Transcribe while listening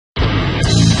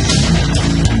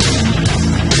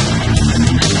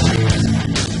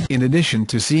In addition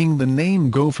to seeing the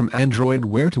name go from Android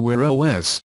Wear to Wear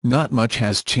OS, not much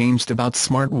has changed about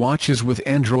smartwatches with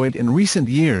Android in recent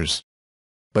years.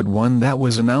 But one that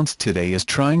was announced today is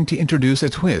trying to introduce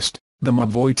a twist. The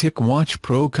Mobvoi TicWatch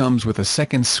Pro comes with a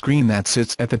second screen that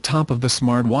sits at the top of the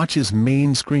smartwatch's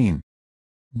main screen.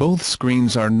 Both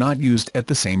screens are not used at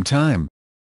the same time.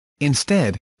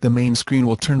 Instead, the main screen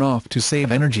will turn off to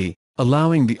save energy,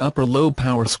 allowing the upper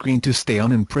low-power screen to stay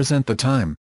on and present the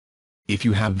time. If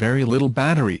you have very little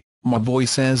battery, Mobvoi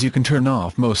says you can turn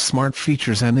off most smart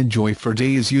features and enjoy for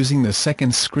days using the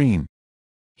second screen.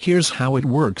 Here's how it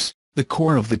works. The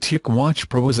core of the TicWatch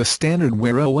Pro is a standard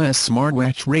Wear OS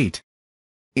smartwatch rate.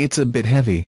 It's a bit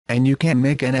heavy, and you can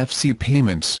make NFC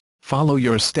payments, follow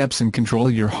your steps and control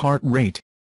your heart rate.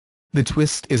 The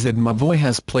twist is that Mobvoi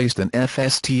has placed an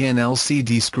FSTN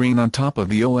LCD screen on top of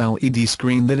the OLED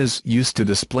screen that is used to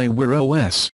display Wear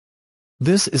OS.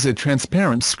 This is a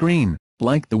transparent screen,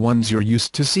 like the ones you're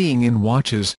used to seeing in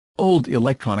watches, old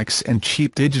electronics and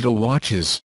cheap digital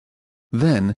watches.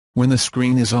 Then, when the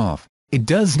screen is off, it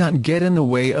does not get in the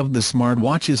way of the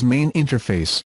smartwatch's main interface.